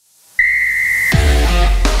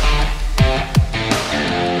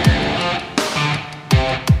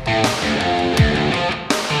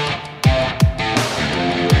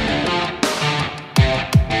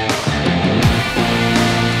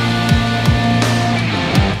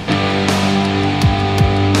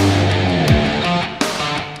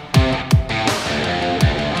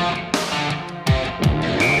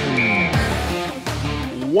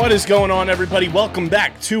What is going on, everybody? Welcome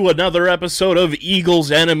back to another episode of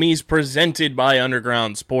Eagles Enemies presented by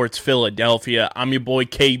Underground Sports Philadelphia. I'm your boy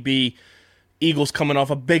KB. Eagles coming off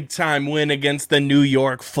a big-time win against the New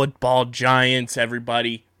York Football Giants.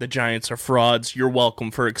 Everybody, the Giants are frauds. You're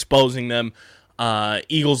welcome for exposing them.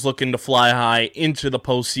 Eagles looking to fly high into the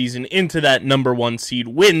postseason, into that number one seed,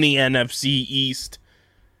 win the NFC East.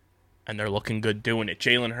 And they're looking good doing it.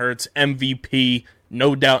 Jalen Hurts, MVP,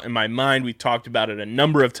 no doubt in my mind. We talked about it a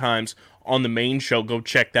number of times on the main show. Go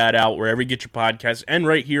check that out wherever you get your podcasts and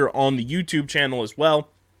right here on the YouTube channel as well.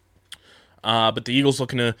 But the Eagles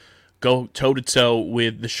looking to go toe-to-toe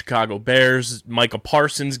with the Chicago Bears. Micah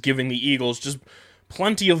Parsons giving the Eagles just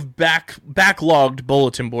plenty of backlogged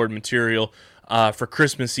bulletin board material for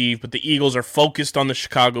Christmas Eve. But the Eagles are focused on the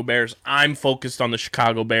Chicago Bears. I'm focused on the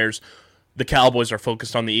Chicago Bears. The Cowboys are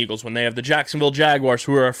focused on the Eagles when they have the Jacksonville Jaguars,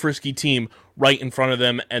 who are a frisky team, right in front of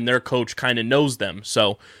them, and their coach kind of knows them.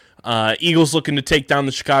 So, Eagles looking to take down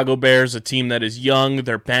the Chicago Bears, a team that is young,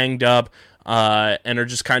 they're banged up, and are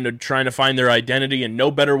just kind of trying to find their identity, and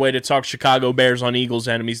no better way to talk Chicago Bears on Eagles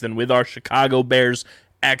Enemies than with our Chicago Bears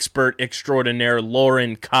expert extraordinaire,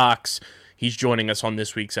 Lauren Cox. He's joining us on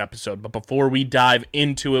this week's episode. But before we dive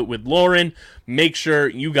into it with Lauren, make sure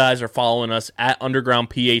you guys are following us at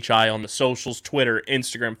Underground PHI on the socials, Twitter,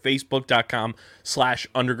 Instagram,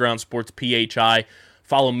 Facebook.com/UndergroundSportsPHI.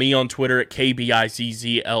 Follow me on Twitter at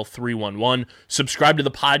KBIZZL311. Subscribe to the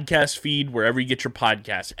podcast feed wherever you get your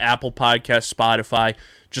podcasts, Apple Podcasts, Spotify.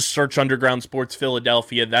 Just search Underground Sports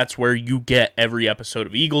Philadelphia. That's where you get every episode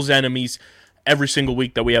of Eagles Enemies. Every single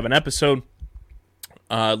week that we have an episode.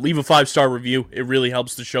 Leave a 5-star review. It really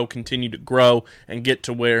helps the show continue to grow and get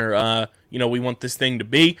to where we want this thing to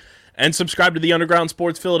be. And subscribe to the Underground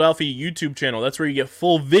Sports Philadelphia YouTube channel. That's where you get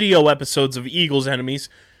full video episodes of Eagles Enemies.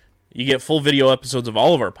 You get full video episodes of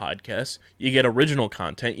all of our podcasts. You get original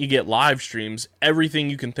content. You get live streams. Everything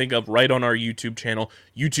you can think of right on our YouTube channel,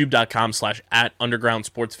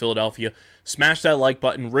 youtube.com/@UndergroundSportsPhiladelphia. Smash that like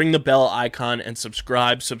button, ring the bell icon, and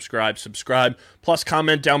subscribe. Plus,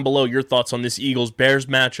 comment down below your thoughts on this Eagles-Bears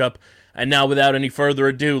matchup. And now, without any further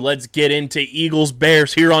ado, let's get into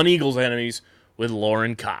Eagles-Bears here on Eagles Enemies with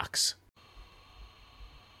Lauren Cox.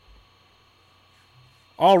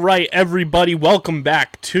 All right, everybody, welcome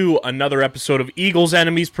back to another episode of Eagles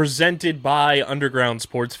Enemies presented by Underground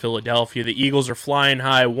Sports Philadelphia. The Eagles are flying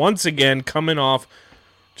high once again, coming off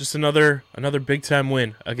just another big-time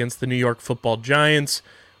win against the New York Football Giants,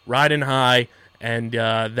 riding high, and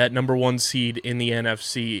that number one seed in the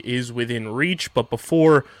NFC is within reach. But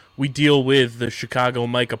before we deal with the Chicago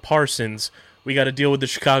Micah Parsons, we got to deal with the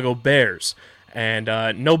Chicago Bears. And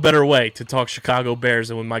no better way to talk Chicago Bears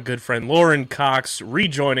than with my good friend Lauren Cox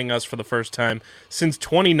rejoining us for the first time since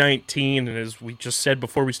 2019. And as we just said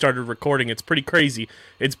before we started recording, it's pretty crazy.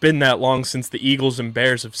 It's been that long since the Eagles and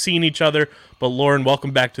Bears have seen each other. But Lauren,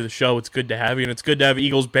 welcome back to the show. It's good to have you, and it's good to have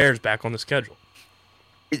Eagles-Bears back on the schedule.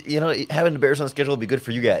 You know, having the Bears on the schedule will be good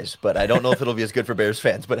for you guys, but I don't know if it'll be as good for Bears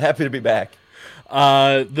fans, but happy to be back.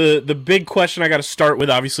 The big question I got to start with,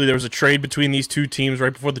 obviously there was a trade between these two teams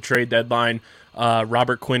right before the trade deadline.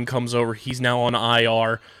 Robert Quinn comes over. He's now on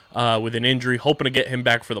IR with an injury, hoping to get him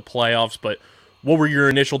back for the playoffs. But what were your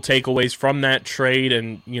initial takeaways from that trade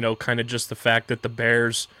and, kind of just the fact that the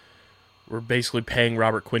Bears were basically paying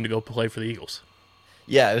Robert Quinn to go play for the Eagles?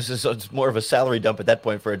 Yeah, it's more of a salary dump at that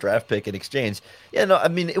point for a draft pick in exchange. Yeah, no, I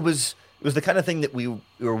mean, it was the kind of thing that we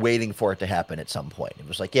were waiting for it to happen at some point. It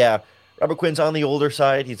was like, yeah, Robert Quinn's on the older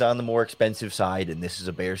side. He's on the more expensive side, and this is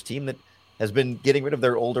a Bears team that has been getting rid of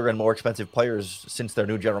their older and more expensive players since their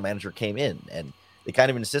new general manager came in. And they kind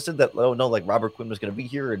of insisted that, Robert Quinn was going to be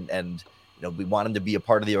here and we want him to be a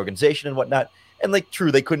part of the organization and whatnot. And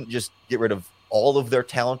true, they couldn't just get rid of all of their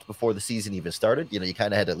talent before the season even started. You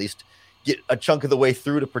kind of had to at least get a chunk of the way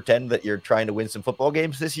through to pretend that you're trying to win some football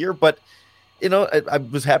games this year. But, I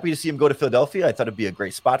was happy to see him go to Philadelphia. I thought it'd be a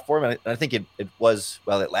great spot for him. And I think it was,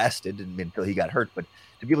 it lasted until he got hurt. But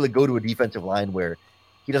to be able to go to a defensive line where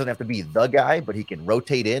he doesn't have to be the guy, but he can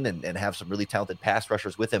rotate in and have some really talented pass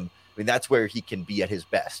rushers with him. I mean, that's where he can be at his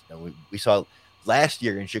best. We saw last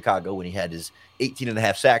year in Chicago when he had his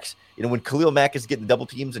 18.5 sacks. When Khalil Mack is getting double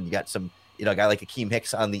teams and you got some, a guy like Akeem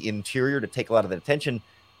Hicks on the interior to take a lot of that attention,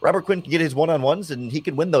 Robert Quinn can get his one-on-ones, and he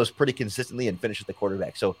can win those pretty consistently and finish at the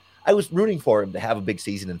quarterback. So I was rooting for him to have a big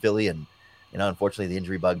season in Philly, and unfortunately the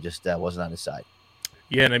injury bug just wasn't on his side.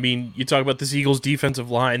 Yeah, and I mean, you talk about this Eagles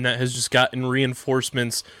defensive line that has just gotten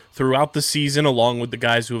reinforcements throughout the season, along with the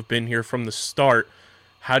guys who have been here from the start.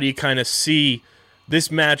 How do you kind of see this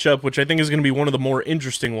matchup, which I think is going to be one of the more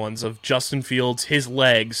interesting ones, of Justin Fields, his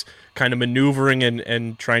legs, kind of maneuvering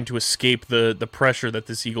and trying to escape the pressure that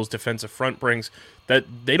this Eagles defensive front brings, that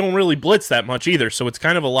they don't really blitz that much either. So it's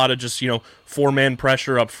kind of a lot of just, four-man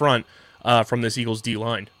pressure up front from this Eagles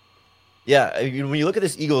D-line. Yeah, when you look at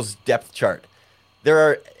this Eagles depth chart, there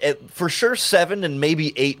are for sure 7 and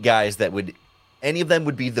maybe 8 guys that any of them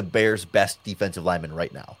would be the Bears' best defensive linemen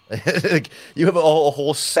right now. Like, you have a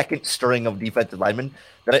whole second string of defensive linemen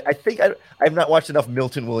that I think I've not watched enough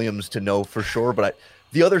Milton Williams to know for sure, but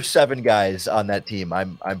the other 7 guys on that team,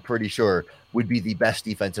 I'm pretty sure would be the best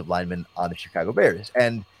defensive linemen on the Chicago Bears.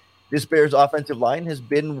 And this Bears offensive line has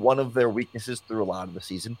been one of their weaknesses through a lot of the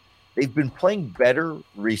season. They've been playing better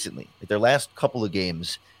recently. Like their last couple of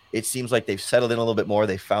games, it seems like they've settled in a little bit more.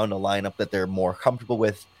 They found a lineup that they're more comfortable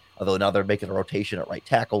with, although now they're making a rotation at right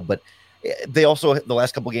tackle. But they also, the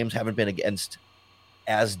last couple of games, haven't been against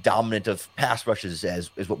as dominant of pass rushes as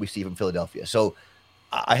what we see from Philadelphia. So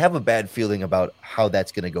I have a bad feeling about how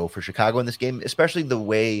that's going to go for Chicago in this game, especially the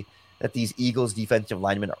way that these Eagles defensive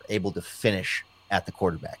linemen are able to finish at the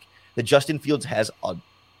quarterback. That Justin Fields has an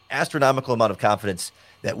astronomical amount of confidence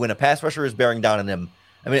that when a pass rusher is bearing down on him,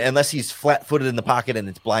 I mean, unless he's flat-footed in the pocket and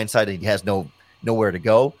it's blindsided, he has nowhere to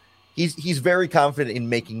go. He's very confident in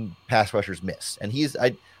making pass rushers miss, and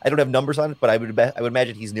I don't have numbers on it, but I would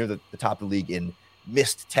imagine he's near the top of the league in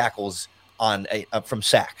missed tackles on from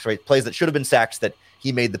sacks, right? Plays that should have been sacks that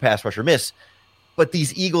he made the pass rusher miss. But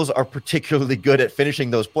these Eagles are particularly good at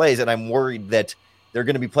finishing those plays, and I'm worried that there are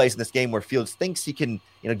going to be plays in this game where Fields thinks he can,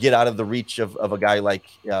 get out of the reach of a guy like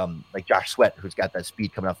Josh Sweat, who's got that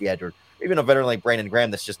speed coming off the edge, or even a veteran like Brandon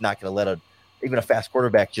Graham that's just not going to let even a fast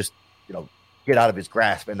quarterback just, get out of his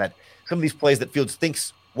grasp. And that some of these plays that Fields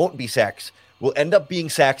thinks won't be sacks will end up being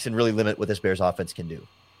sacks and really limit what this Bears offense can do.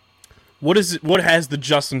 What has the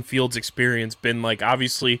Justin Fields experience been like?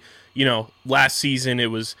 Obviously, last season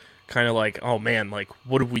it was kind of like, oh man, like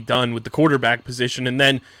what have we done with the quarterback position? And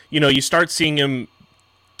then, you start seeing him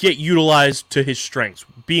get utilized to his strengths,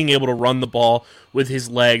 being able to run the ball with his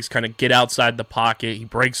legs, kind of get outside the pocket. He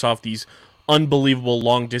breaks off these unbelievable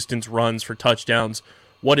long distance runs for touchdowns.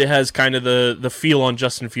 What it has kind of the feel on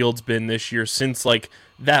Justin Fields been this year since like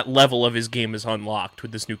that level of his game is unlocked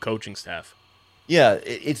with this new coaching staff? Yeah,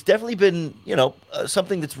 it's definitely been,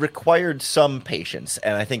 something that's required some patience.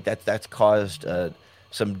 And I think that's caused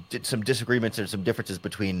some disagreements and some differences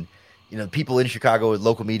between, people in Chicago,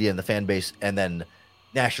 local media and the fan base, and then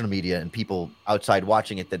national media and people outside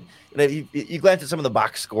watching it. That you glance at some of the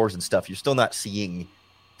box scores and stuff, you're still not seeing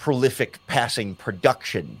prolific passing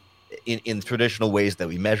production in traditional ways that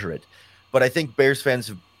we measure it. But I think Bears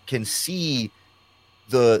fans can see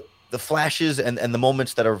the flashes and the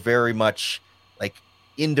moments that are very much like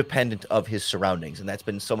independent of his surroundings. And that's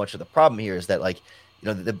been so much of the problem here, is that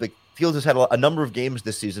the Fields has had a number of games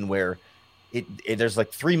this season where there's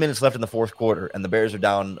like 3 minutes left in the fourth quarter and the Bears are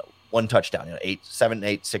down 1 touchdown,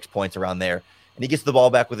 6 points around there. And he gets the ball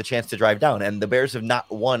back with a chance to drive down. And the Bears have not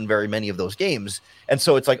won very many of those games. And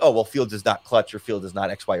so it's like, oh, well, Fields is not clutch or Fields is not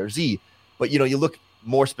X, Y, or Z. But, you look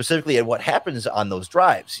more specifically at what happens on those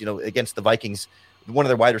drives. Against the Vikings, one of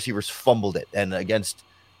their wide receivers fumbled it. And against,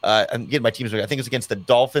 I'm getting my teams, I think it was against the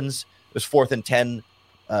Dolphins, it was 4th and 10.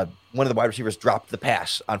 One of the wide receivers dropped the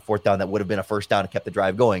pass on 4th down that would have been a first down and kept the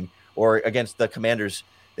drive going. Or against the Commanders,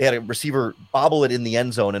 they had a receiver bobble it in the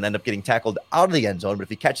end zone and end up getting tackled out of the end zone. But if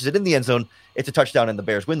he catches it in the end zone, it's a touchdown and the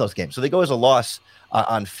Bears win those games. So they go as a loss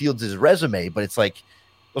on Fields' resume, but it's like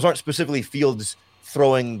those aren't specifically Fields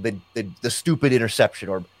throwing the stupid interception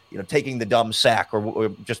or taking the dumb sack or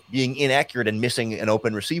just being inaccurate and missing an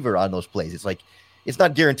open receiver on those plays. It's like it's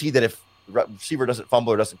not guaranteed that if the receiver doesn't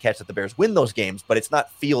fumble or doesn't catch that the Bears win those games, but it's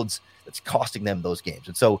not Fields that's costing them those games.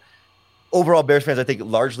 And so overall, Bears fans, I think,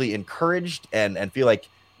 largely encouraged and feel like,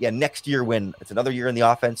 next year when it's another year in the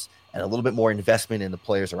offense and a little bit more investment in the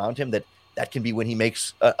players around him, that can be when he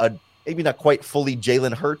makes a maybe not quite fully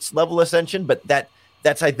Jalen Hurts level ascension, but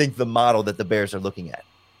that's, I think, the model that the Bears are looking at.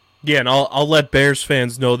 Yeah, and I'll let Bears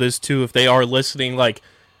fans know this too if they are listening. Like,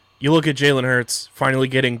 you look at Jalen Hurts finally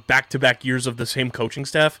getting back-to-back years of the same coaching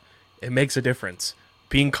staff, it makes a difference.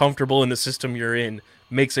 Being comfortable in the system you're in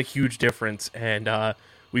makes a huge difference, and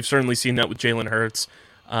we've certainly seen that with Jalen Hurts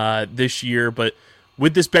this year, but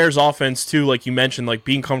with this Bears offense, too, like you mentioned, like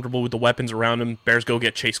being comfortable with the weapons around him, Bears go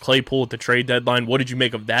get Chase Claypool at the trade deadline. What did you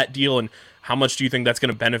make of that deal, and how much do you think that's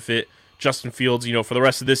going to benefit Justin Fields, for the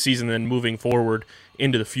rest of this season and moving forward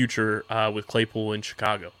into the future with Claypool in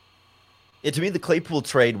Chicago? To me, the Claypool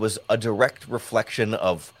trade was a direct reflection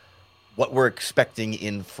of what we're expecting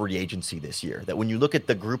in free agency this year. That when you look at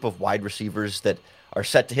the group of wide receivers that are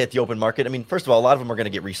set to hit the open market, I mean, first of all, a lot of them are going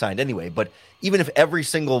to get re-signed anyway, but even if every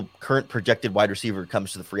single current projected wide receiver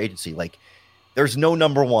comes to the free agency, like there's no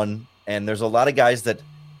number one, and there's a lot of guys that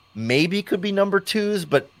maybe could be number twos,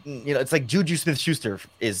 but it's like Juju Smith-Schuster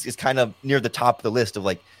is kind of near the top of the list of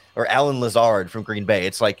like, or Alan Lazard from Green Bay.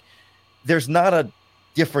 It's like, there's not a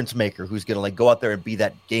difference maker who's going to like go out there and be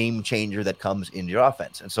that game changer that comes into your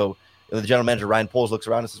offense. And so the general manager, Ryan Poles, looks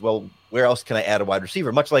around and says, well, where else can I add a wide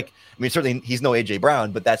receiver? Much like, I mean, certainly he's no A.J.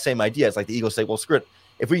 Brown, but that same idea. It's like the Eagles say, well, screw it.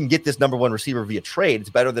 If we can get this number one receiver via trade, it's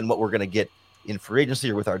better than what we're going to get in free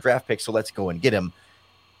agency or with our draft pick. So let's go and get him.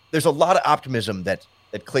 There's a lot of optimism that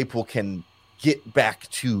Claypool can get back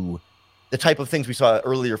to the type of things we saw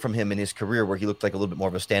earlier from him in his career, where he looked like a little bit more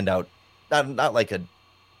of a standout, not like a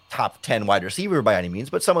top 10 wide receiver by any means,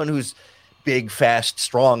 but someone who's big, fast,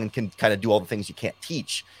 strong, and can kind of do all the things you can't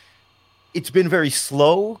teach. It's been very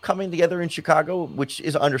slow coming together in Chicago, which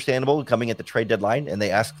is understandable coming at the trade deadline, and they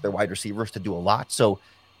ask their wide receivers to do a lot. So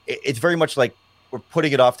it's very much like we're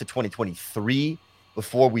putting it off to 2023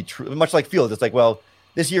 before we much like Fields. It's like, well,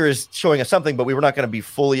 this year is showing us something, but we were not going to be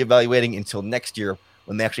fully evaluating until next year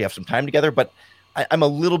when they actually have some time together. But I'm a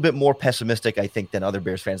little bit more pessimistic, I think, than other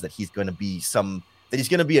Bears fans that he's going to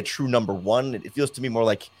be a true number one. It feels to me more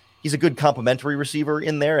like he's a good complementary receiver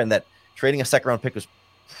in there, and that trading a second round pick was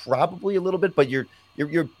probably a little bit, but you're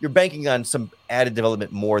banking on some added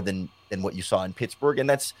development more than what you saw in Pittsburgh, and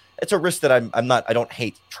that's a risk that I don't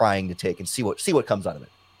hate trying to take and see what comes out of it.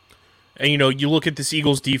 And you look at this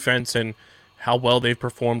Eagles defense and how well they've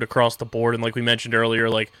performed across the board, and like we mentioned earlier,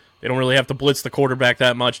 like they don't really have to blitz the quarterback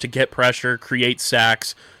that much to get pressure, create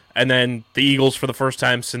sacks. And then the Eagles, for the first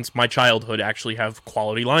time since my childhood, actually have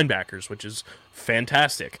quality linebackers, which is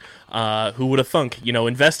fantastic. Who would have thunk?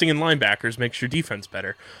 Investing in linebackers makes your defense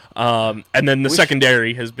better. And then the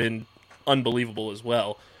secondary has been unbelievable as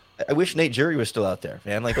well. I wish Nate Jury was still out there,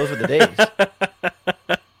 man. Like, those were the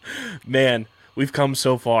days. Man, we've come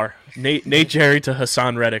so far. Nate Jury to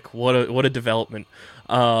Hassan Reddick. What a development.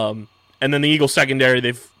 And then the Eagles secondary,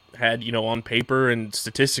 they've had, on paper and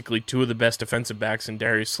statistically, two of the best defensive backs in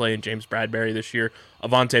Darius Slay and James Bradbury this year.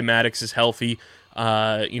 Avonte Maddox is healthy.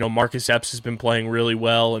 Marcus Epps has been playing really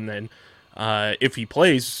well. And then if he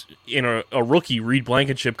plays in a rookie, Reed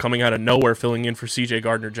Blankenship coming out of nowhere, filling in for C.J.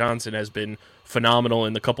 Gardner-Johnson, has been phenomenal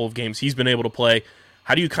in the couple of games he's been able to play.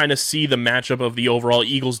 How do you kind of see the matchup of the overall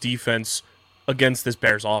Eagles defense against this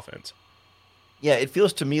Bears offense? Yeah, it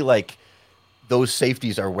feels to me like those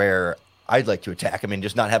safeties are where I'd like to attack. I mean,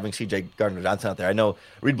 just not having C.J. Gardner-Johnson out there. I know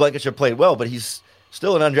Reed Blankenship played well, but he's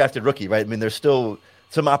still an undrafted rookie, right? I mean, there's still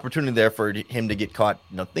some opportunity there for him to get caught,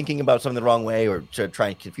 thinking about something the wrong way or to try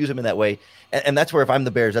and confuse him in that way. And that's where, if I'm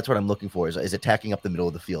the Bears, that's what I'm looking for is attacking up the middle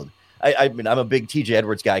of the field. I mean, I'm a big TJ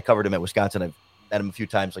Edwards guy. I covered him at Wisconsin. I've met him a few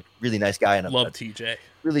times. Like, really nice guy. And love TJ.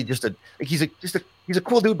 Really, he's a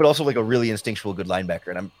cool dude, but also like a really instinctual, good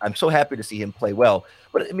linebacker. And I'm so happy to see him play well.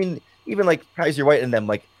 But I mean, even like Kaiser White and them,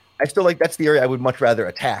 like, I still like that's the area I would much rather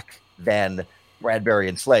attack than Bradbury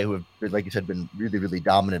and Slay, who have, like you said, been really, really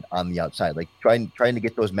dominant on the outside. Like trying to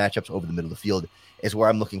get those matchups over the middle of the field is where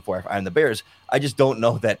I'm looking for if I'm the Bears. I just don't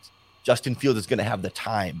know that Justin Fields is going to have the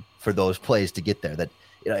time for those plays to get there. That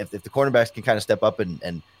if the cornerbacks can kind of step up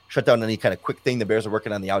and shut down any kind of quick thing the Bears are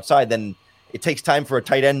working on the outside, then it takes time for a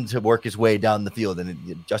tight end to work his way down the field,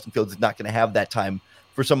 and Justin Fields is not going to have that time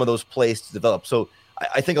for some of those plays to develop. So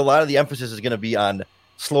I think a lot of the emphasis is going to be on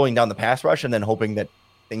slowing down the pass rush and then hoping that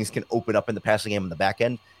things can open up in the passing game on the back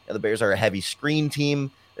end. The Bears are a heavy screen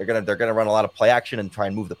team. They're gonna run a lot of play action and try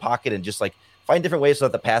and move the pocket and just like find different ways so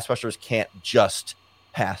that the pass rushers can't just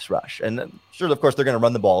pass rush. And then, sure, of course, they're going to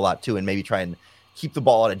run the ball a lot too and maybe try and keep the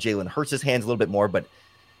ball out of Jalen Hurts' hands a little bit more. But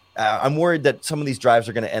I'm worried that some of these drives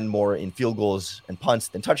are going to end more in field goals and punts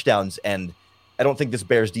than touchdowns. And I don't think this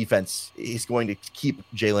Bears defense is going to keep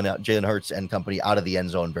Jalen Hurts and company out of the end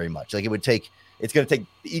zone very much. Like it's going to take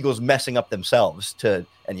the Eagles messing up themselves and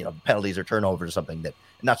penalties or turnovers or something, that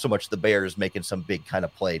not so much the Bears making some big kind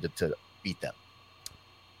of play to beat them.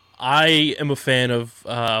 I am a fan of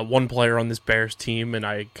one player on this Bears team, and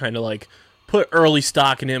I kind of like put early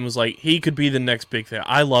stock in him. Was like, he could be the next big thing.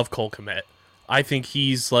 I love Cole Kmet. I think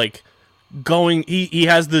he's like going. He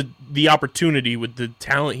has the opportunity with the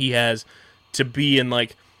talent he has to be in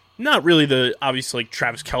like not really the obvious like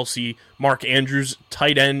Travis Kelce, Mark Andrews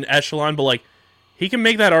tight end echelon, but like he can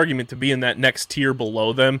make that argument to be in that next tier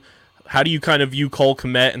below them. How do you kind of view Cole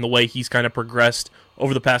Kmet and the way he's kind of progressed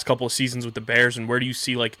over the past couple of seasons with the Bears, and where do you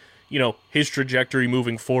see like his trajectory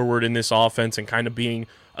moving forward in this offense and kind of being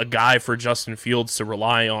a guy for Justin Fields to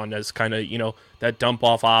rely on as kind of, that dump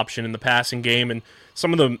off option in the passing game. And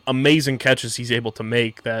some of the amazing catches he's able to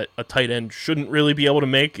make that a tight end shouldn't really be able to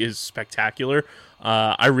make is spectacular.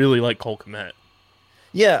 I really like Cole Kmet.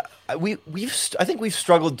 Yeah, I think we've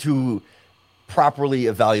struggled to properly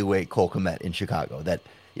evaluate Cole Kmet in Chicago. That,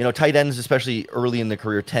 tight ends, especially early in the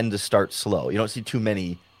career, tend to start slow. You don't see too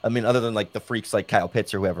many. I mean, other than like the freaks like Kyle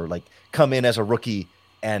Pitts or whoever, like come in as a rookie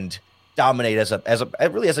and dominate as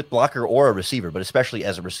a blocker or a receiver, but especially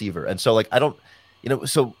as a receiver. And so like I don't,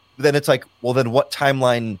 so then it's like, well, then what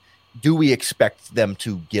timeline do we expect them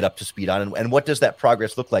to get up to speed on, and what does that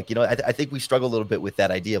progress look like? I think we struggle a little bit with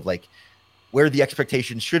that idea of like where the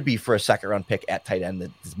expectations should be for a second round pick at tight end.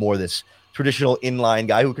 That is more this traditional inline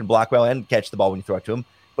guy who can block well and catch the ball when you throw it to him,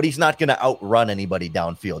 but he's not going to outrun anybody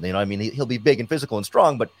downfield. I mean, he'll be big and physical and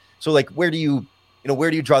strong, but so like, where do you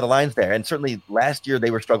draw the lines there? And certainly last year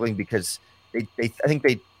they were struggling because I think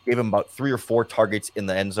they gave him about 3 or 4 targets in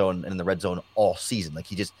the end zone and in the red zone all season. Like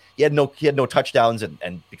he had no touchdowns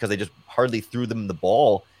and because they just hardly threw them the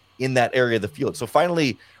ball in that area of the field. So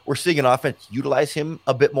finally we're seeing an offense utilize him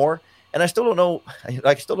a bit more. And I still don't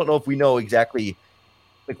know if we know exactly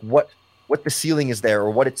like what the ceiling is there or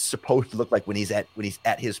what it's supposed to look like when he's at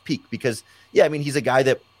his peak. Because I mean, he's a guy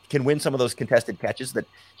that can win some of those contested catches that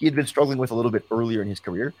he had been struggling with a little bit earlier in his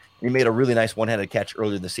career. And he made a really nice one-handed catch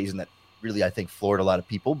earlier this season that really, I think, floored a lot of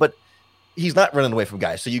people, but he's not running away from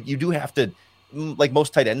guys. So you do have to, like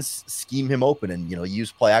most tight ends, scheme him open and,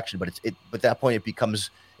 use play action, but at that point it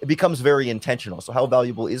becomes very intentional. So how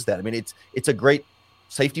valuable is that? I mean, it's a great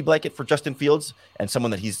safety blanket for Justin Fields and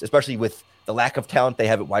someone that he's, especially with the lack of talent they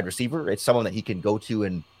have at wide receiver, it's someone that he can go to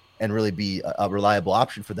and really be a reliable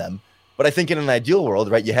option for them. But I think in an ideal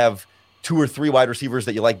world, right, you have 2 or 3 wide receivers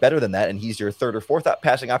that you like better than that, and he's your 3rd or 4th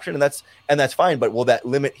passing option, and that's fine. But will that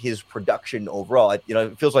limit his production overall?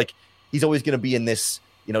 It feels like he's always going to be in this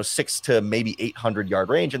 6 to maybe 800 yard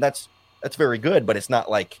range, and that's very good. But it's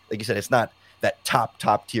not like you said, it's not that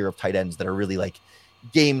top tier of tight ends that are really like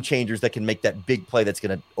game changers that can make that big play that's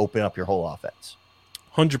going to open up your whole offense.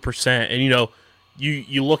 100%, and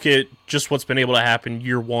you look at just what's been able to happen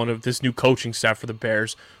year one of this new coaching staff for the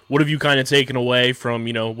Bears. What have you kind of taken away from,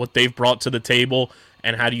 what they've brought to the table,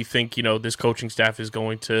 and how do you think, this coaching staff is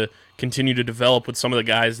going to continue to develop with some of the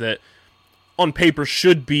guys that on paper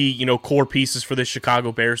should be, core pieces for this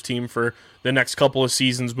Chicago Bears team for the next couple of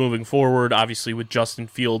seasons moving forward, obviously with Justin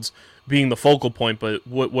Fields being the focal point, but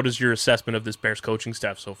what is your assessment of this Bears coaching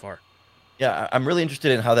staff so far? Yeah, I'm really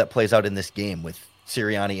interested in how that plays out in this game with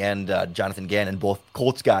Sirianni and Jonathan Gannon, both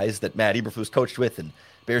Colts guys that Matt Eberflus coached with, and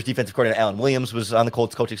Bears defensive coordinator Alan Williams was on the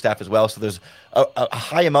Colts coaching staff as well. So there's a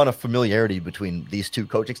high amount of familiarity between these two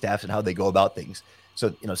coaching staffs and how they go about things.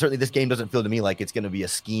 So, certainly this game doesn't feel to me like it's going to be a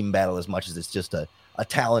scheme battle as much as it's just a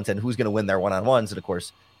talent and who's going to win their one-on-ones. And of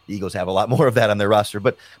course, the Eagles have a lot more of that on their roster.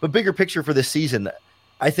 But bigger picture for this season,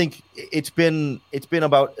 I think it's been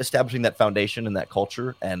about establishing that foundation and that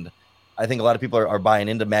culture. And I think a lot of people are buying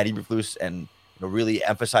into Matt Eberflus and really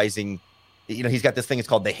emphasizing, he's got this thing, it's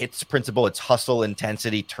called the HITS principle. It's hustle,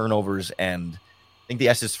 intensity, turnovers, and I think the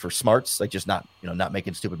S is for smarts, like just not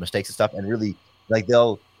making stupid mistakes and stuff. And really, like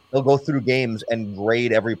they'll go through games and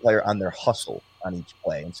grade every player on their hustle on each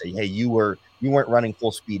play and say, hey, you weren't running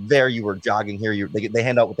full speed there, you were jogging here. They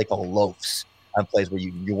hand out what they call loafs on plays where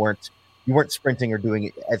you weren't sprinting or doing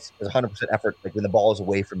it as 100% effort. Like when the ball is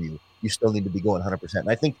away from you, you still need to be going 100%. And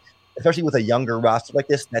I think, especially with a younger roster like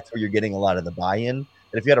this, that's where you're getting a lot of the buy-in. And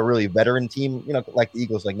if you had a really veteran team, like the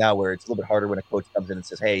Eagles, like now, where it's a little bit harder when a coach comes in and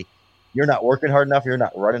says, hey, you're not working hard enough, you're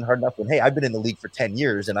not running hard enough. And hey, I've been in the league for 10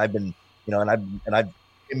 years and I've been, and I've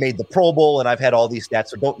made the Pro Bowl and I've had all these stats.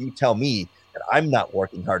 So don't you tell me that I'm not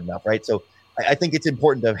working hard enough, right? So I think it's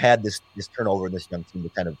important to have had this turnover in this young team to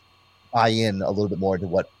kind of buy in a little bit more to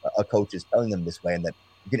what a coach is telling them this way, and that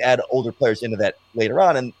you can add older players into that later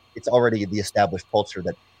on, and it's already the established culture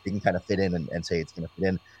that they can kind of fit in and say it's going to fit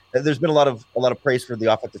in. There's been a lot of praise for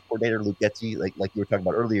the offensive coordinator, Luke Getsy, like you were talking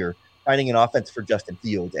about earlier, finding an offense for Justin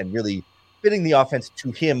Fields and really fitting the offense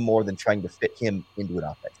to him more than trying to fit him into an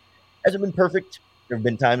offense. Hasn't been perfect. There have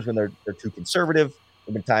been times when they're too conservative.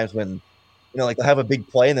 There have been times when, like they'll have a big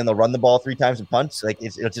play and then they'll run the ball 3 times and punts. Like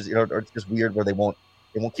it's just, or it's just weird where they won't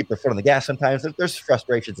keep their foot on the gas sometimes. There's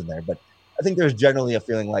frustrations in there, but I think there's generally a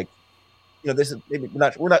feeling like, this is maybe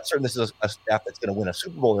we're not certain this is a staff that's going to win a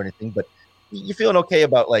Super Bowl or anything, but you're feeling okay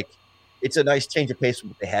about, like, it's a nice change of pace from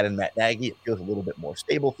what they had in Matt Nagy. It feels a little bit more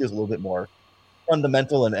stable, feels a little bit more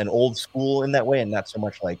fundamental and old school in that way, and not so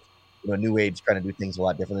much like, new age trying to do things a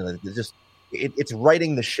lot differently. Like, it's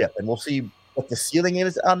righting the ship, and we'll see what the ceiling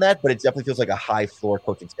is on that, but it definitely feels like a high floor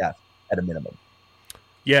coaching staff at a minimum.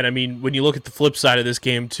 Yeah, and I mean, when you look at the flip side of this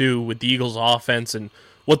game, too, with the Eagles' offense and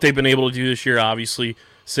what they've been able to do this year, obviously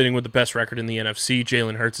sitting with the best record in the NFC,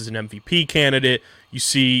 Jalen Hurts is an MVP candidate. You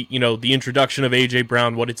see, the introduction of A.J.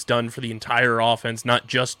 Brown, what it's done for the entire offense, not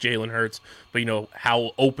just Jalen Hurts, but,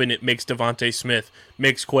 how open it makes Devontae Smith,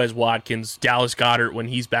 makes Quez Watkins, Dallas Goedert when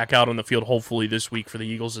he's back out on the field, hopefully this week for the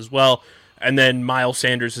Eagles as well. And then Miles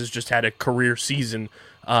Sanders has just had a career season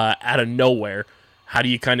out of nowhere. How do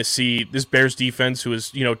you kind of see this Bears defense, who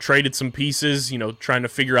has, traded some pieces, trying to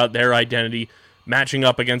figure out their identity, matching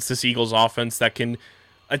up against this Eagles offense that can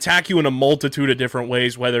attack you in a multitude of different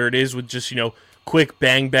ways, whether it is with just, quick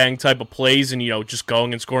bang type of plays and, just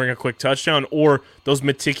going and scoring a quick touchdown, or those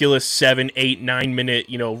meticulous 7, 8, 9 minute,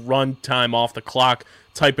 run time off the clock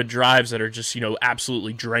type of drives that are just,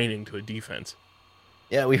 absolutely draining to a defense.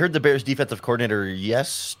 Yeah, we heard the Bears defensive coordinator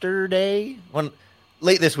yesterday,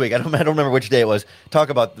 late this week. I don't remember which day it was. Talk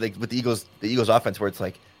about with the Eagles offense, where it's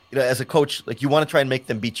like, as a coach, like you want to try and make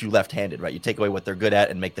them beat you left-handed, right? You take away what they're good at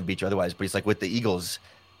and make them beat you otherwise. But he's like, with the Eagles,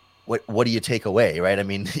 what do you take away, right? I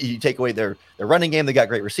mean, you take away their running game. They got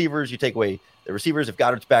great receivers. You take away the receivers. If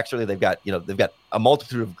Goddard's back, certainly they've got a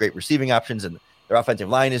multitude of great receiving options, and their offensive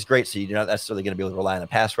line is great. So you're not necessarily going to be able to rely on a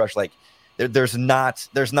pass rush. Like there's not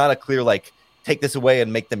a clear like take this away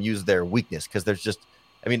and make them use their weakness, because there's just,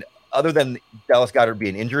 I mean, other than Dallas Goedert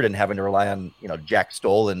being injured and having to rely on, Jack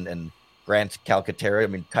Stoll and Grant Calcaterra, I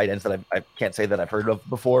mean, tight ends that I can't say that I've heard of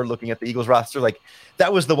before looking at the Eagles roster. Like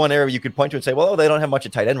that was the one area you could point to and say, well, they don't have much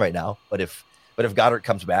at tight end right now. But if Goddard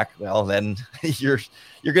comes back, well, then you're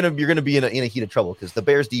gonna be in a heat of trouble, because the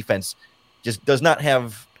Bears defense just does not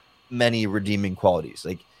have many redeeming qualities.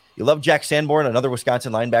 Like you love Jack Sanborn, another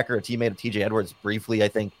Wisconsin linebacker, a teammate of TJ Edwards briefly, I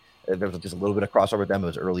think. There was just a little bit of crossover with them. It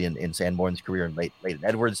was early in Sanborn's career and late in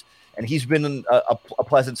Edwards. And he's been a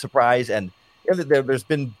pleasant surprise. And there's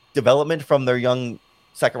been development from their young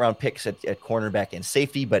second-round picks at cornerback and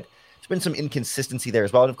safety, but there's been some inconsistency there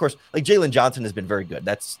as well. And, of course, like Jalen Johnson has been very good.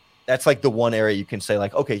 That's like the one area you can say,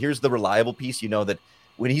 like, okay, here's the reliable piece. That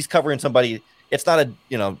when he's covering somebody, it's not a,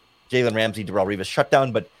 Jalen Ramsey, Darrelle Revis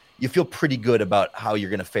shutdown, but you feel pretty good about how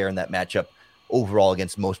you're going to fare in that matchup overall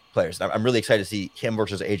against most players. I'm really excited to see him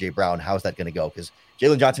versus A.J. Brown. How's that going to go? Because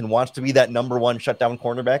Jalen Johnson wants to be that number one shutdown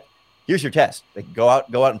cornerback. Here's your test. Like, go out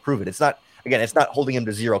and prove it. It's not holding him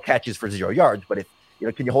to 0 catches for 0 yards, but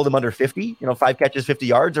if, can you hold him under 50, 5 catches, 50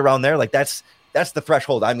 yards around there? Like that's the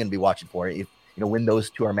threshold I'm going to be watching for, if, when those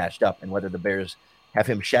two are matched up, and whether the Bears have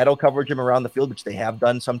him shadow coverage him around the field, which they have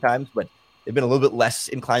done sometimes, but they've been a little bit less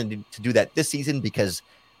inclined to do that this season, because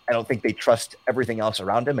I don't think they trust everything else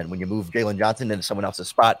around him. And when you move Jalen Johnson into someone else's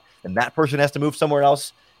spot, then that person has to move somewhere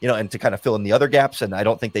else, and to kind of fill in the other gaps. And I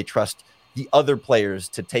don't think they trust the other players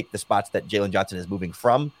to take the spots that Jalen Johnson is moving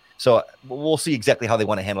from. So we'll see exactly how they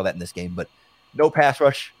want to handle that in this game. But no pass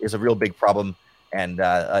rush is a real big problem. And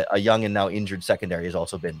a young and now injured secondary has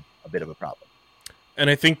also been a bit of a problem. And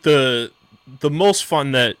I think the most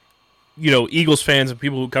fun that, Eagles fans and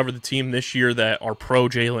people who cover the team this year that are pro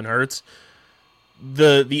Jalen Hurts,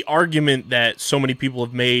 the argument that so many people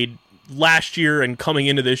have made last year and coming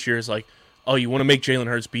into this year is like, oh, you want to make Jalen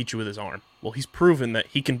Hurts beat you with his arm. Well, he's proven that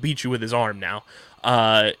he can beat you with his arm now.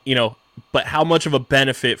 But how much of a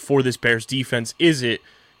benefit for this Bears defense is it,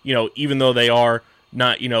 even though they are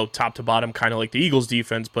not, top to bottom, kind of like the Eagles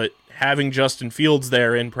defense, but having Justin Fields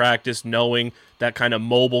there in practice, knowing that kind of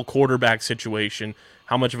mobile quarterback situation,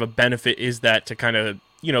 how much of a benefit is that to kind of,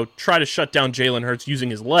 try to shut down Jalen Hurts using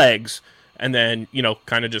his legs and then,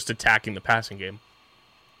 kind of just attacking the passing game?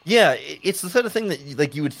 Yeah, it's the sort of thing that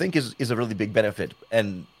like you would think is a really big benefit,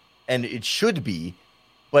 and it should be,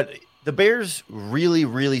 but the Bears really,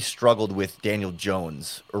 really struggled with Daniel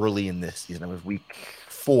Jones early in this season. It was week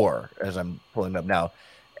 4 as I'm pulling it up now.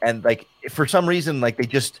 And like, for some reason, like they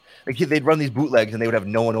just, like they'd run these bootlegs and they would have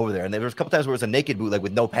no one over there. And there was a couple times where it was a naked bootleg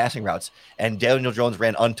with no passing routes, and Daniel Jones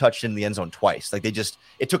ran untouched in the end zone twice. Like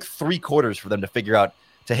it took 3 quarters for them to figure out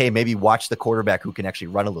hey, maybe watch the quarterback who can actually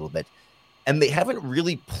run a little bit. And they haven't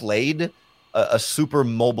really played a super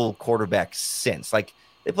mobile quarterback since. Like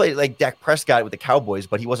they played like Dak Prescott with the Cowboys,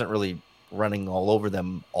 but he wasn't really running all over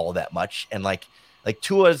them all that much. And like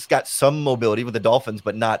Tua's got some mobility with the Dolphins,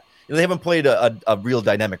 but not, they haven't played a real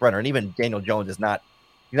dynamic runner. And even Daniel Jones is not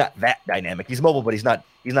that dynamic. He's mobile, but he's not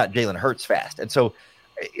Jalen Hurts fast. And so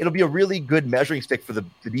it'll be a really good measuring stick for the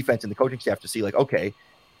defense and the coaching staff to see, like, okay,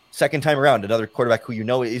 second time around, another quarterback who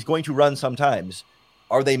is going to run sometimes.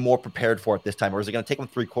 Are they more prepared for it this time? Or is it going to take them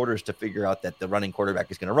 3 quarters to figure out that the running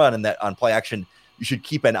quarterback is going to run, and that on play action, you should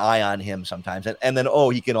keep an eye on him sometimes. And then,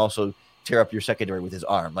 he can also tear up your secondary with his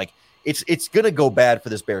arm. Like it's going to go bad for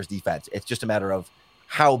this Bears defense. It's just a matter of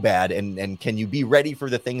how bad, and can you be ready for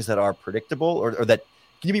the things that are predictable, or that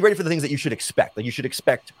can you be ready for the things that you should expect? Like you should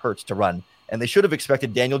expect Hurts to run, and they should have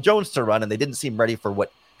expected Daniel Jones to run, and they didn't seem ready for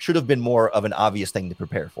what should have been more of an obvious thing to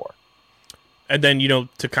prepare for. And then,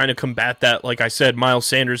 to kind of combat that, like I said, Miles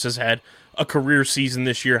Sanders has had a career season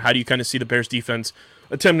this year. How do you kind of see the Bears defense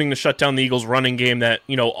attempting to shut down the Eagles running game that,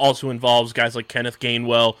 also involves guys like Kenneth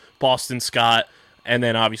Gainwell, Boston Scott, and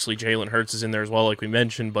then obviously Jalen Hurts is in there as well, like we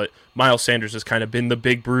mentioned. But Miles Sanders has kind of been the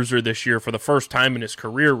big bruiser this year for the first time in his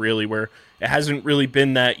career, really, where it hasn't really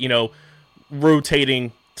been that,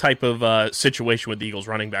 rotating type of situation with the Eagles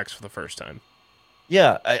running backs for the first time.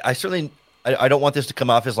 Yeah, I certainly I don't want this to come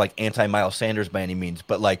off as like anti-Miles Sanders by any means,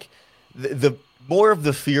 but like the more of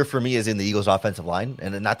the fear for me is in the Eagles offensive line,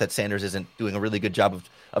 and not that Sanders isn't doing a really good job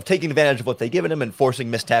of taking advantage of what they've given him and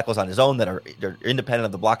forcing missed tackles on his own that are they're independent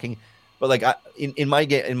of the blocking. But like in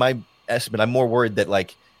my estimate, I'm more worried that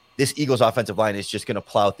like this Eagles offensive line is just going to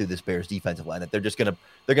plow through this Bears defensive line, that they're going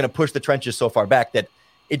to push the trenches so far back that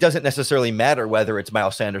it doesn't necessarily matter whether it's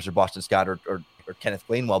Miles Sanders or Boston Scott or Kenneth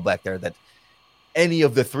Gainwell back there, that any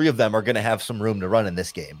of the three of them are going to have some room to run in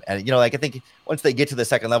this game. And, like I think once they get to the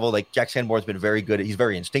second level, like Jack Sanborn's been very good. He's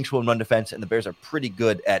very instinctual in run defense, and the Bears are pretty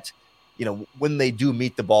good at, when they do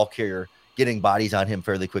meet the ball carrier, getting bodies on him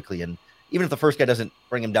fairly quickly. And even if the first guy doesn't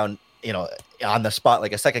bring him down, on the spot,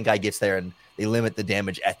 like a second guy gets there and they limit the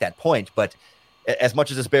damage at that point. But as much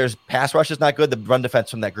as this Bears pass rush is not good, the run defense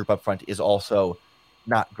from that group up front is also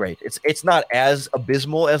not great. It's not as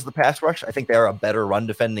abysmal as the pass rush. I think they are a better run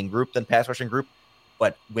defending group than pass rushing group.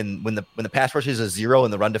 But when the pass rush is a 0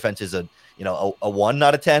 and the run defense is a 1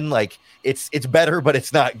 out of 10, like it's better, but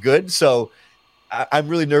it's not good. So I'm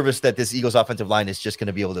really nervous that this Eagles offensive line is just going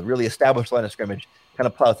to be able to really establish the line of scrimmage, kind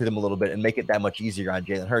of plow through them a little bit and make it that much easier on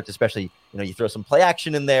Jalen Hurts, especially, you throw some play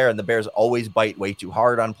action in there, and the Bears always bite way too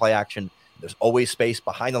hard on play action. There's always space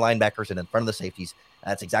behind the linebackers and in front of the safeties.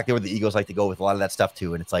 And that's exactly where the Eagles like to go with a lot of that stuff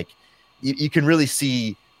too. And it's like, you can really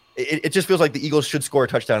see, it just feels like the Eagles should score a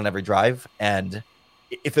touchdown on every drive. And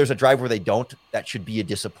if there's a drive where they don't, that should be a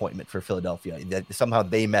disappointment for Philadelphia. That somehow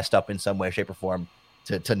they messed up in some way, shape, or form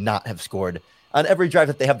to not have scored on every drive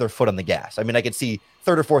that they have their foot on the gas. I mean, I could see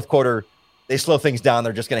third or fourth quarter, they slow things down.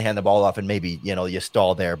 They're just going to hand the ball off and maybe, you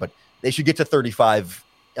stall there. But they should get to 35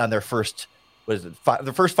 on their first,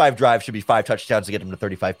 the first 5 drives should be 5 touchdowns to get them to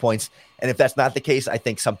 35 points. And if that's not the case, I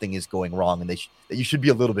think something is going wrong, and that you should be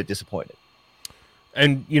a little bit disappointed.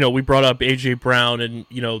 And, we brought up A.J. Brown and,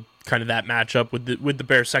 kind of that matchup with the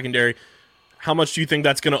Bears secondary. How much do you think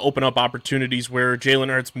that's going to open up opportunities where Jalen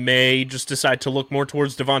Hurts may just decide to look more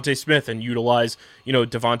towards Devontae Smith and utilize,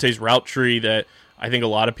 Devontae's route tree that I think a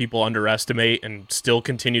lot of people underestimate and still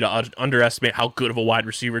continue to underestimate how good of a wide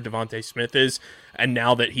receiver Devontae Smith is. And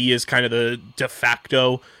now that he is kind of the de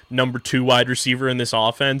facto number 2 wide receiver in this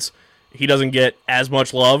offense, he doesn't get as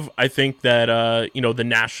much love, I think, that, the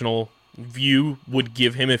national view would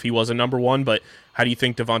give him if he was a number 1. But how do you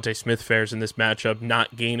think Devontae Smith fares in this matchup,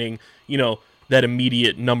 not gaining, that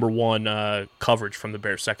immediate number 1 coverage from the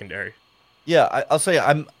Bears secondary? Yeah, I'll say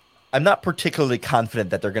I'm not particularly confident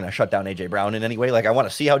that they're going to shut down A.J. Brown in any way. Like, I want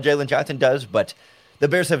to see how Jalen Johnson does, but the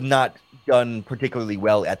Bears have not done particularly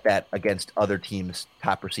well at that against other teams'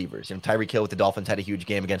 top receivers. Tyreek Hill with the Dolphins had a huge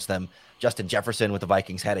game against them. Justin Jefferson with the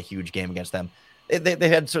Vikings had a huge game against them. They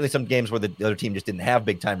had certainly some games where the other team just didn't have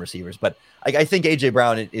big-time receivers, but I think A.J.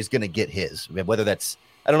 Brown is going to get his. Whether that's,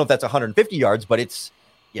 I don't know if that's 150 yards, but it's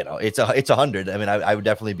 100. I mean, I would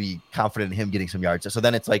definitely be confident in him getting some yards. So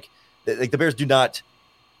then it's like the Bears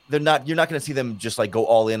you're not going to see them just like go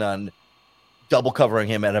all in on double covering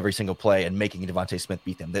him at every single play and making Devontae Smith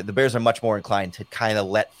beat them. The Bears are much more inclined to kind of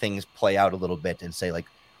let things play out a little bit and say, like,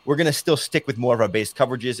 we're going to still stick with more of our base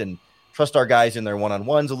coverages and trust our guys in their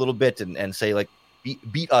one-on-ones a little bit and say, like,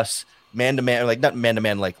 beat us man-to-man, like not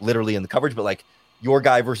man-to-man, like literally in the coverage, but like your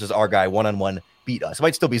guy versus our guy one-on-one, beat us. It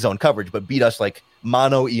might still be zone coverage, but beat us like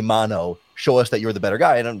mano-a-mano, show us that you're the better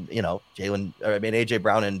guy. And, A.J.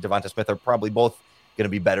 Brown and Devonta Smith are probably both going to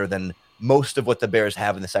be better than most of what the Bears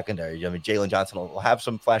have in the secondary. I mean, Jalen Johnson will have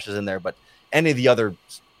some flashes in there, but any of the other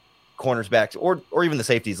corners backs or even the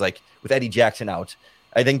safeties, like with Eddie Jackson out,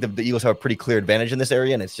 I think the Eagles have a pretty clear advantage in this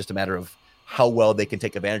area, and it's just a matter of how well they can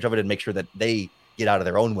take advantage of it and make sure that they get out of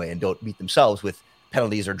their own way and don't beat themselves with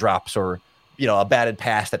penalties or drops or, a batted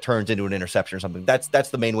pass that turns into an interception or something. That's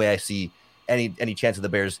the main way I see any chance of the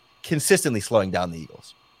Bears consistently slowing down the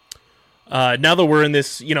Eagles. Now that we're in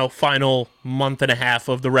this, final month and a half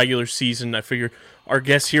of the regular season, I figure our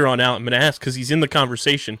guest here on out, I'm going to ask because he's in the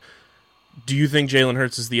conversation. Do you think Jalen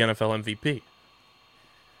Hurts is the NFL MVP?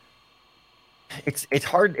 it's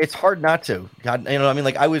hard not to. God, I mean,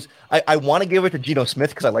 like I want to give it to Geno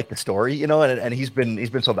Smith because I like the story, and he's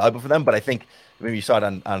been so valuable for them. But I think maybe you saw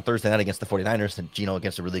it on Thursday night against the 49ers, and Geno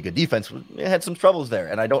against a really good defense had some troubles there.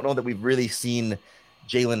 And I don't know that we've really seen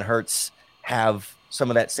Jalen Hurts have some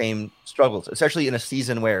of that same struggles, especially in a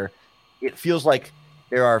season where it feels like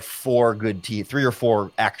there are three or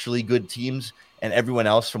four actually good teams, and everyone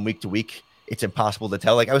else from week to week, it's impossible to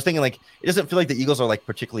tell. Like I was thinking, like it doesn't feel like the Eagles are like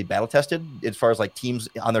particularly battle tested as far as like teams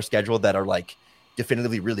on their schedule that are like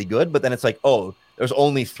definitively really good. But then it's like, oh, there's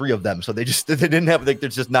only three of them, so they didn't have like they're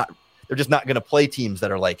just not going to play teams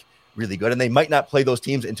that are like really good, and they might not play those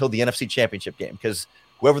teams until the NFC Championship game because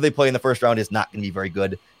whoever they play in the first round is not going to be very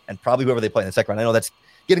good, and probably whoever they play in the second round. I know that's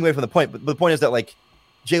getting away from the point, but the point is that like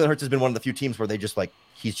Jalen Hurts has been one of the few teams where they just like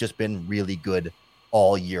he's just been really good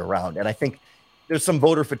all year round, and I think there's some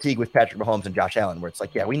voter fatigue with Patrick Mahomes and Josh Allen, where it's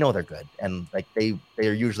like, yeah, we know they're good, and like they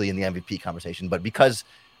are usually in the MVP conversation, but because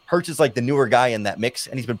Hurts is like the newer guy in that mix,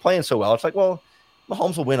 and he's been playing so well, it's like, well,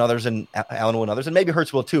 Mahomes will win others, and Allen will win others, and maybe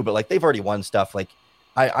Hurts will too, but like they've already won stuff. Like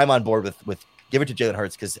I'm on board with give it to Jalen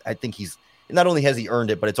Hurts because I think he's not only has he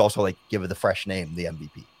earned it, but it's also like give it the fresh name, the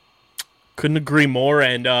MVP. Couldn't agree more.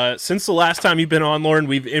 And since the last time you've been on, Lauren,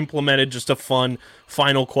 we've implemented just a fun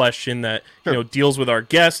final question that deals with our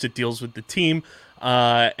guest. It deals with the team.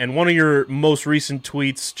 And one of your most recent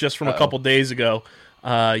tweets, just from a couple days ago,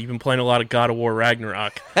 you've been playing a lot of God of War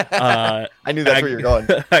Ragnarok. I knew that's where you're going.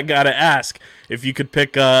 I gotta ask if you could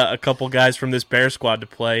pick a couple guys from this Bear squad to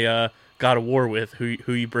play God of War with.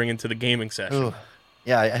 Who you bring into the gaming session? Ooh.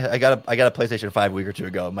 Yeah, I got a PlayStation 5 a week or two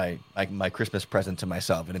ago, my Christmas present to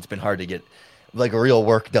myself, and it's been hard to get like real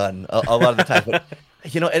work done a lot of the time. But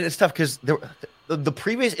and it's tough because the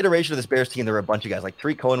previous iteration of this Bears team, there were a bunch of guys. Like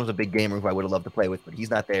Tariq Cohen was a big gamer who I would have loved to play with, but he's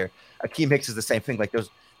not there. Akeem Hicks is the same thing. Like there's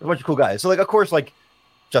a bunch of cool guys. So like of course like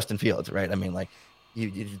Justin Fields, right? I mean like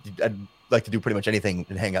I'd like to do pretty much anything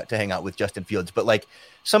and hang out with Justin Fields, but like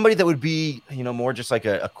somebody that would be more just like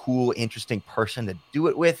a cool, interesting person to do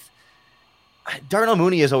it with. Darnell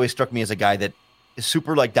Mooney has always struck me as a guy that is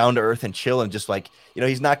super like down to earth and chill, and just like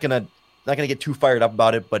he's not gonna get too fired up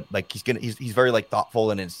about it, but like he's very like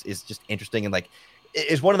thoughtful and is just interesting, and like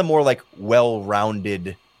is one of the more like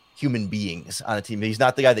well-rounded human beings on a team. He's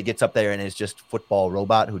not the guy that gets up there and is just football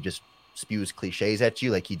robot who just spews cliches at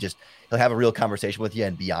you. Like he'll have a real conversation with you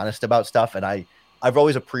and be honest about stuff, and I've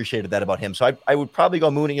always appreciated that about him. So I would probably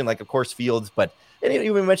go Mooney and like of course Fields, but and you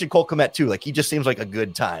even mentioned Cole Kmet too. Like he just seems like a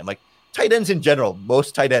good time. Like tight ends in general,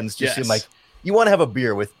 most tight ends just seem like you want to have a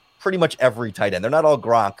beer with pretty much every tight end. They're not all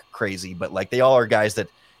Gronk crazy, but like they all are guys that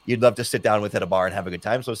you'd love to sit down with at a bar and have a good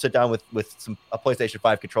time. So sit down with a PlayStation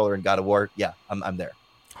 5 controller and God of War. Yeah, I'm there.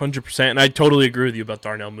 100%. And I totally agree with you about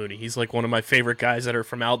Darnell Mooney. He's like one of my favorite guys that are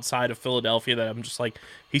from outside of Philadelphia that I'm just like,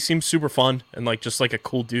 he seems super fun and like just like a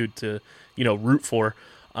cool dude to, root for.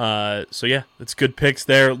 So yeah, it's good picks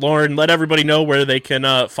there. Lauren, let everybody know where they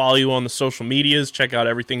can follow you on the social medias, check out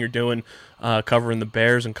everything you're doing, covering the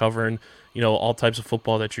Bears and covering, all types of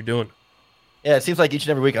football that you're doing. Yeah, it seems like each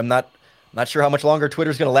and every week I'm not sure how much longer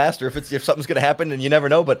Twitter's going to last or if something's going to happen, and you never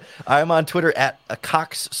know, but I'm on Twitter at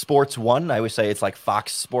Cox Sports 1. I always say it's like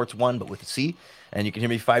Fox Sports 1, but with a C. And you can hear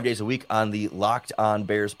me 5 days a week on the Locked On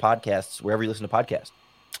Bears podcasts, wherever you listen to podcasts.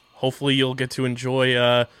 Hopefully you'll get to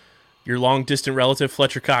enjoy your long-distant relative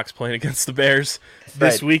Fletcher Cox playing against the Bears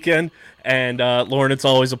this weekend. And Lauren, it's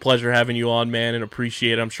always a pleasure having you on, man, and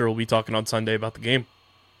appreciate it. I'm sure we'll be talking on Sunday about the game.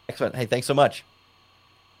 Excellent. Hey, thanks so much.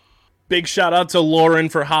 Big shout out to Lauren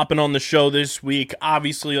for hopping on the show this week.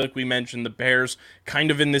 Obviously, like we mentioned, the Bears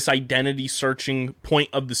kind of in this identity searching point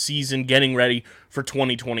of the season, getting ready for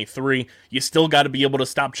 2023. You still got to be able to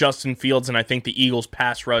stop Justin Fields, and I think the Eagles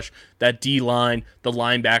pass rush, that D-line, the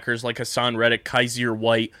linebackers like Hassan Reddick, Kaiser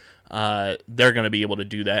White, they're going to be able to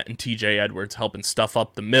do that, and TJ Edwards helping stuff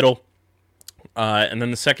up the middle. And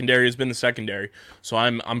then the secondary has been the secondary. So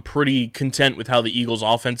I'm pretty content with how the Eagles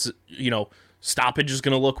offense, stoppage is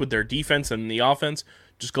going to look with their defense and the offense.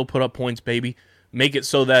 Just go put up points, baby. Make it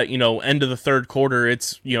so that, end of the third quarter,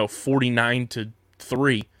 it's,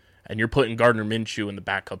 49-3, and you're putting Gardner Minshew and the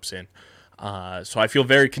backups in. So I feel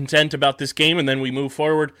very content about this game, and then we move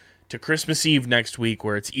forward to Christmas Eve next week,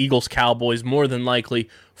 where it's Eagles-Cowboys, more than likely,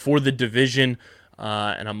 for the division,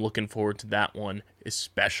 and I'm looking forward to that one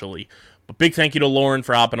especially. But big thank you to Lauren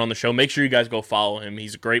for hopping on the show. Make sure you guys go follow him.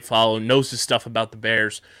 He's a great follow, knows his stuff about the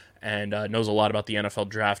Bears, and knows a lot about the NFL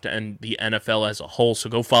draft and the NFL as a whole.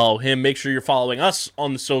 So go follow him. Make sure you're following us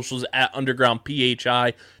on the socials at Underground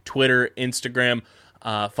PHI, Twitter, Instagram.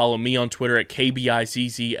 Follow me on Twitter at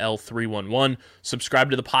KBIZZL311. Subscribe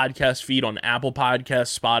to the podcast feed on Apple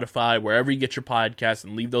Podcasts, Spotify, wherever you get your podcasts,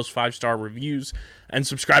 and leave those 5-star reviews. And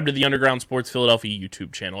subscribe to the Underground Sports Philadelphia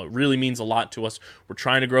YouTube channel. It really means a lot to us. We're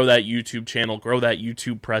trying to grow that YouTube channel, grow that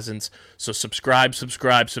YouTube presence. So subscribe.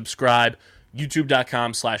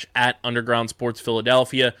 YouTube.com/@Underground Sports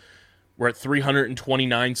Philadelphia. We're at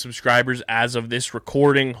 329 subscribers as of this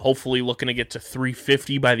recording. Hopefully looking to get to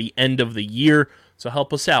 350 by the end of the year. So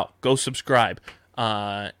help us out. Go subscribe.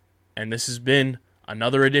 And this has been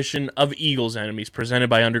another edition of Eagles Enemies presented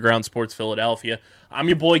by Underground Sports Philadelphia. I'm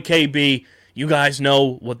your boy KB. You guys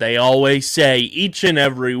know what they always say each and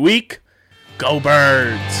every week. Go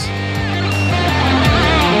Birds!